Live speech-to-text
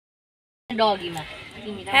डगीमा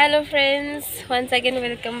hello friends, once again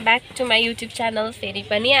welcome back to my YouTube channel. फेरि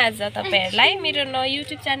पनि आज तपाईहरुलाई मेरो नयाँ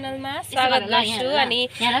युट्युब च्यानलमा स्वागत गर्छु। अनि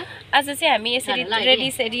आज चाहिँ हामी यसरी रेडी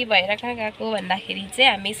सेडी भएर कहाँ गएको भन्दाखेरि चाहिँ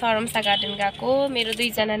हामी सरमसा गार्डन गएको। मेरो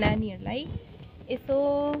दुईजना नानीहरुलाई यसो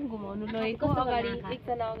घुमाउनु लगेको। अगाडि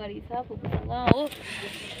एकजना अगाडि छ फुपूसँग हो,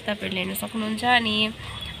 तपाईहरुले हेर्न सक्नुहुन्छ। अनि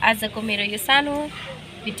आजको मेरो यो सानो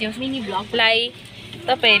भिडियो मिनी ब्लगलाई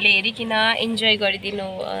तपाईहरुले हेरिकिन इन्जोय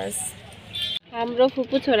गरिदिनुहोस्। हाम्रो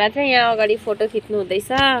फुपू छोरा चाहिँ यहाँ अगाडि फोटो खिच्नु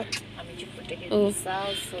हुँदैछ।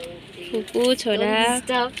 फुपू छोरा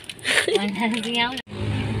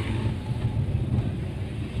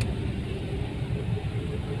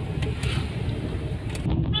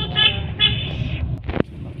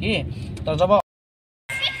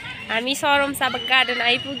हामी सरमसा गार्डन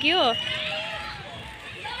आइपुग्यो।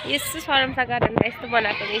 यस्तो सरमसा गार्डनमा यस्तो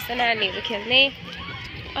बनाएको रहेछ नानीहरू खेल्ने।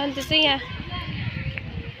 अन्त चाहिँ यहाँ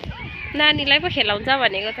नानीलाई पो खेलाउँछ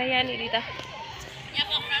भनेको त यहाँनिर त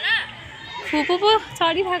फुपू पो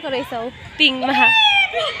चढिरहेको रहेछ हौ पिङमा।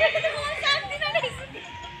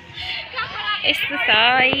 यस्तो छ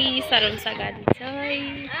है सरमसा गार्डन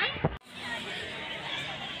चाहिँ।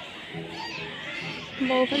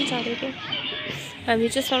 बाउ पनि चढेको। हामी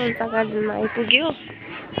चाहिँ सरमसा गार्डनमा आइपुग्यो।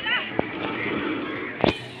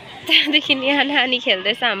 त्यहाँदेखि यहाँ नानी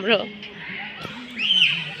खेल्दैछ हाम्रो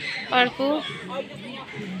अर्को।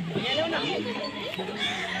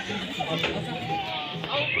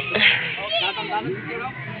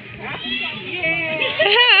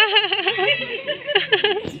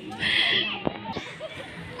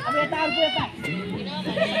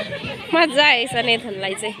 मजा आएछ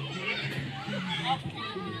नेथनलाई चाहिँ।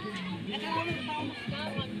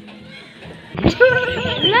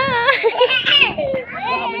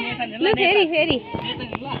 ल फेरि फेरि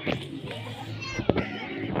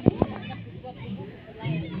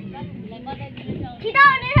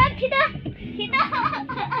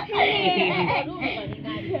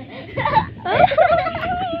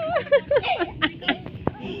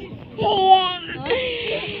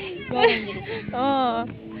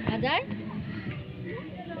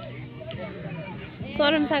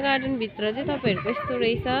सरमसा गार्डन भित्र चाहिँ तपाईहरुको यस्तो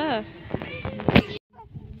रहेछ।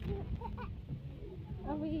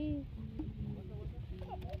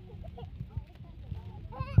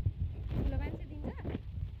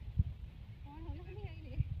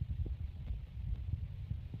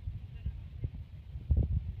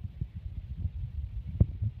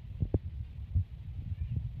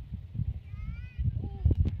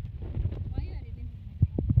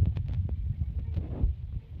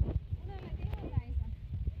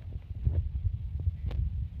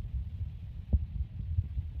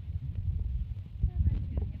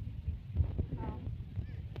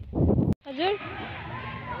 हजुर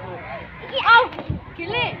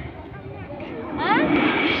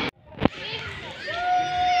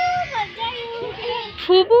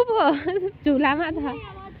फुपू पो झुलामा छ।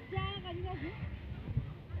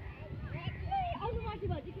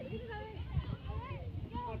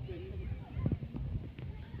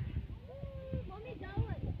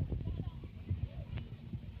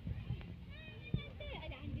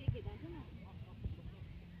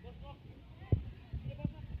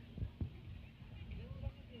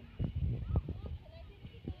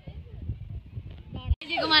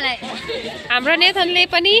 हाम्रो नेथनले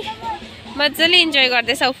पनि मजाले इन्जोय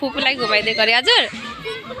गर्दैछ फुपूलाई घुमाइदिएको अरे। हजुर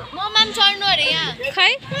चढ्नु अरे यहाँ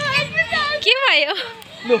खै के भयो?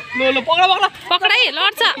 पक्रा है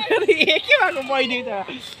लड्छ।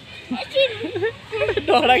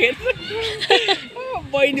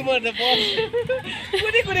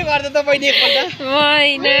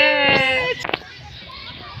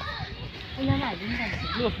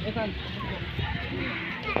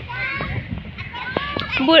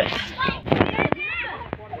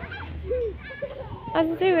 आज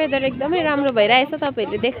चाहिँ वेदर एकदमै राम्रो भइरहेछ।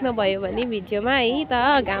 तपाईहरुले देख्नुभयो भने भिडियोमा है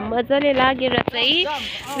त घाम मजाले लागेर चाहिँ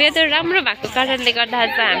वेदर राम्रो भएको कारणले गर्दा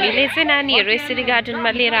चाहिँ हामीले चाहिँ नानीहरू यसरी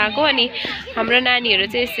गार्डनमा लिएर आएको। अनि हाम्रो नानीहरू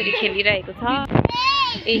चाहिँ यसरी खेलिरहेको छ।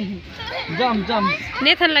 ए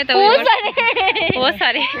नेथनलाई त होस्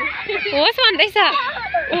अरे होस् भन्दैछ।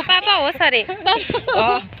 ऊ पापा होस् अरे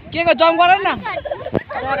के को जम्प गर न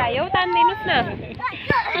गरायो तान्दिनुस् न।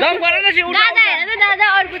 जम्प गर न चाहिँ दादा हेर न दादा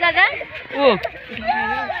अर्को दादा ओ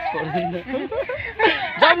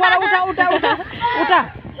जम्प गर उठा उठा उठा उठा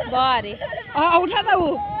बरे उठा त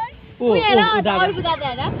ऊ हेर अर्को दादा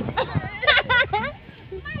हेर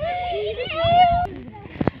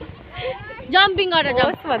जम्पिङ गरेर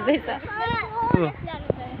होस् भन्दैछ।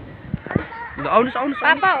 आउनुस् आउनुस्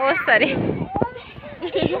पापा होस् अरे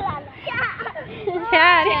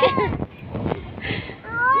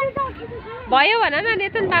भयो भन न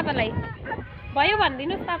नेतन पापालाई भयो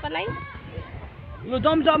भनिदिनुस् पापालाई लु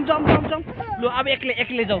जम लु अब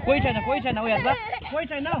एक्लै जाऊ कोही छैन उयारमा कोही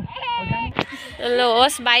छैन ल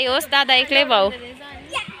होस् भाइ होस् दादा एक्लै भाउ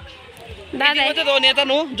दादा मात्रै त हो नेता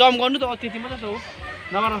हो जम गर्नु त त्यति मात्रै त हो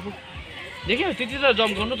नगर देख्यौ त्यति त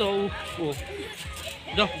जम गर्नु त हो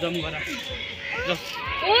जम गर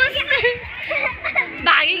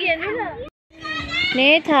भागे खेल्नु न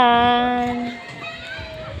नेथन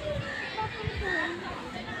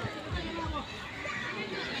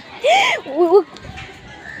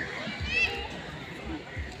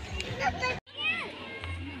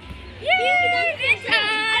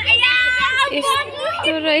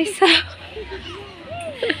यस्तो रहेछ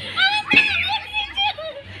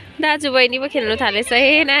दाजु बहिनी पो खेल्नु थालेछ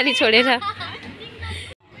है नानी छोडेर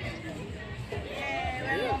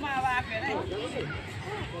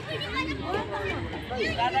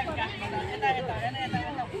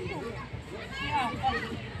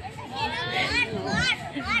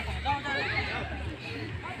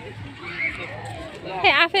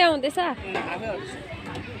आफै आउँदैछ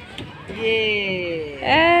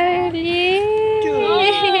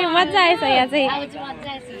मजा आएछ यहाँ चाहिँ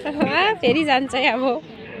फेरि जान्छ अब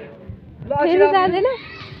फेरि जाँदैन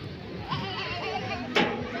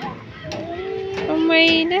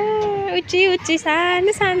मैना उची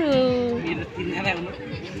सानो सानो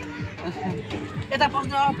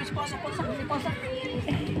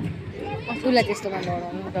उसलाई त्यस्तोमा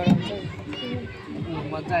डराउँछ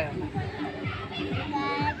मजा आयो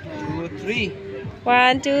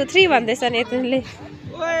 1 2 3 भन्दैछ नेतनले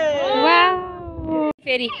वाउ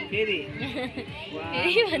फेरि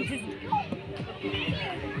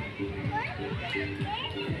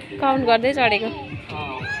काउन्ट गर्दै चढेको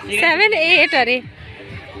 7 8 अरे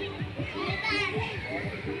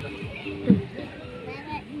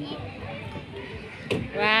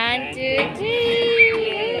One, two, three.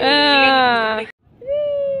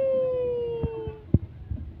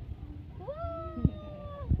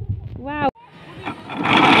 Wow.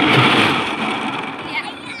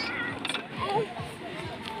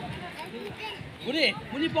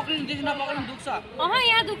 मुनि पक्रिनु देखि नपक्रिनु दुख्छ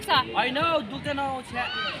यहाँ दुख्छ हैन दुख्दैन होस्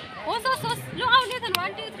लु आउने त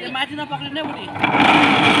 1 2 3 माथि नपक्रिनु मुनि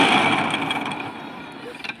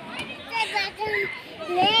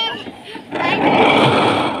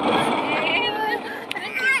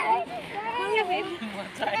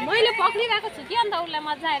मैले पक्रिरहेको छु कि अन्त उसलाई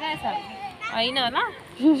मजा आइरहेछ होइन होला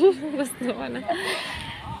कस्तो भन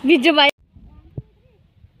बिजु भाइ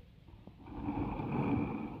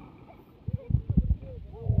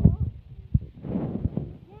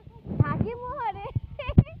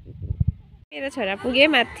मेरो छोरा पुगे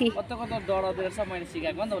माथि कता डराउँदो रहेछ मैले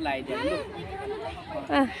सिकाएको नि त उसलाई आइदियो लु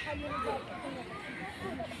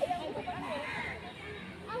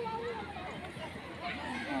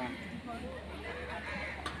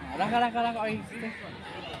राख अघि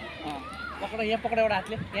पक्र यहाँ पक्र एउटा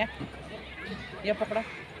हातले यहाँ पक्र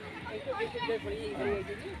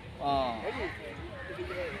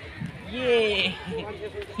ये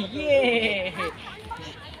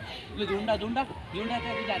लु झुन्डा त्यहाँ दुईटा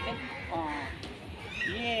हातले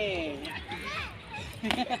ये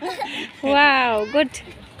वाउ गुड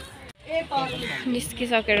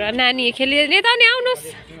निस्किसकेर नानी खेलिले त नि आउनुहोस्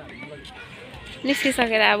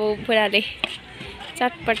निस्किसकेर अब बुढाले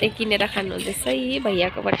चटपटे किनेर खानुहुँदैछ है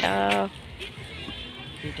भैयाकोबाट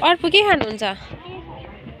अर्को के खानुहुन्छ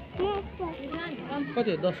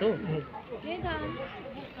कति 10 हो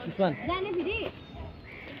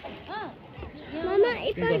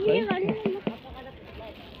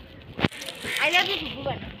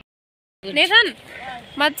नेथन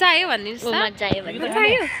मजा आयो भनिदिनुहोस् मजा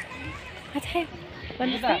आयो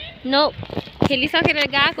नो खेलिसकेर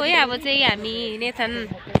गएको है अब चाहिँ हामी नेथन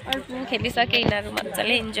अर्को खेलिसके यिनीहरू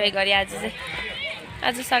मजाले इन्जोय गरे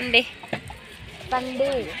आज सन्डे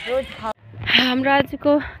हाम्रो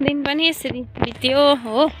आजको दिन पनि यसरी बित्यो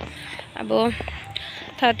हो अब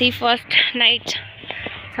 31st नाइट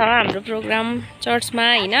छ हाम्रो प्रोग्राम चर्चमा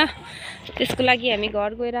हैन त्यसको लागि हामी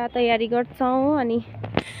घर गएर तयारी गर्छौं अनि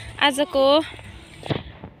आजको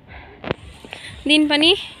दिन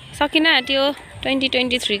पनि सकिन आट्यो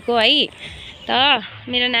 2023 को है त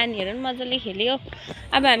मेरो नानीहरु पनि मजाले खेल्यो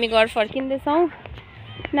अब हामी घर फर्किँदैछौं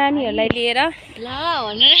नानीहरुलाई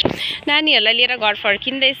लिएर घर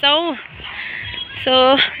फर्किँदैछौं सो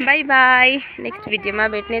बाइ बाइ नेक्स्ट भिडियोमा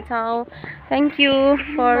भेट्ने छौं thank you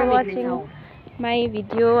for watching my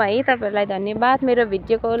video है तपाईहरुलाई धन्यवाद मेरो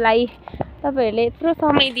भिडियोको लागि तपाईहरुले यत्रो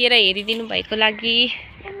समय दिएर हेरिदिनु भएको लागि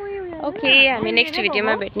ओके हामी नेक्स्ट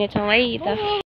भिडियोमा भेट्ने छौं है त